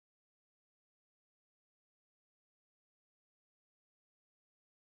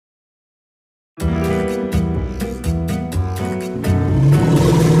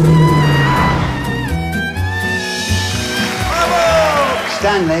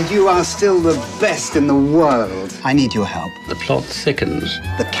Stanley, you are still the best in the world. I need your help. The plot thickens.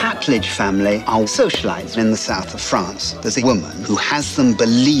 The Catledge family are socialized in the south of France. There's a woman who has them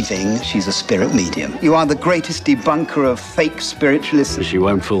believing she's a spirit medium. You are the greatest debunker of fake spiritualists. She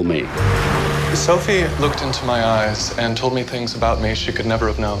won't fool me. Sophie looked into my eyes and told me things about me she could never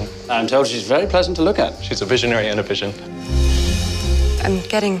have known. I'm told she's very pleasant to look at. She's a visionary and a vision. I'm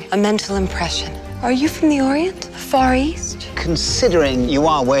getting a mental impression. Are you from the Orient? Far East? Considering you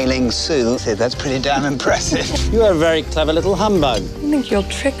are Wailing Sue, that's pretty damn impressive. You're a very clever little humbug. I think you'll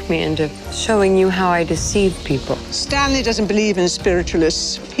trick me into showing you how I deceive people. Stanley doesn't believe in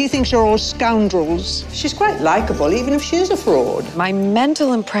spiritualists. He thinks you're all scoundrels. She's quite likable, even if she is a fraud. My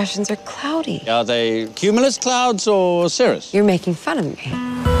mental impressions are cloudy. Are they cumulus clouds or cirrus? You're making fun of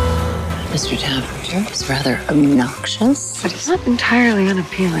me. Mr. Taverner is rather obnoxious. But he's not entirely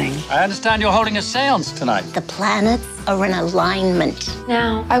unappealing. I understand you're holding a seance tonight. The planets are in alignment.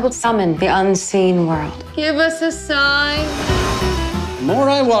 Now, I will summon the unseen world. Give us a sign. The more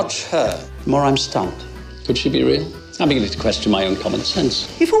I watch her, the more I'm stumped. Could she be real? I'm beginning to question my own common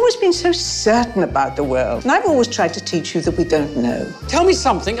sense. You've always been so certain about the world, and I've always tried to teach you that we don't know. Tell me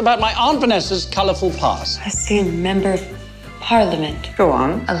something about my Aunt Vanessa's colourful past. I see a member of Parliament. Go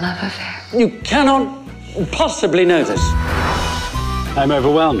on. A love affair. You cannot possibly know this. I'm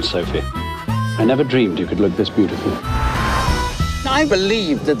overwhelmed, Sophie. I never dreamed you could look this beautiful. I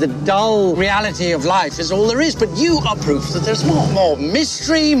believe that the dull reality of life is all there is, but you are proof that there's more. More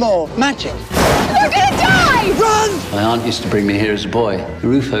mystery, more magic. You're gonna die! Run! My aunt used to bring me here as a boy. The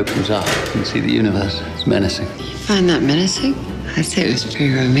roof opens up. You can see the universe. It's menacing. You find that menacing? I'd say it was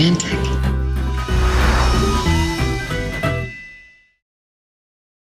pretty romantic.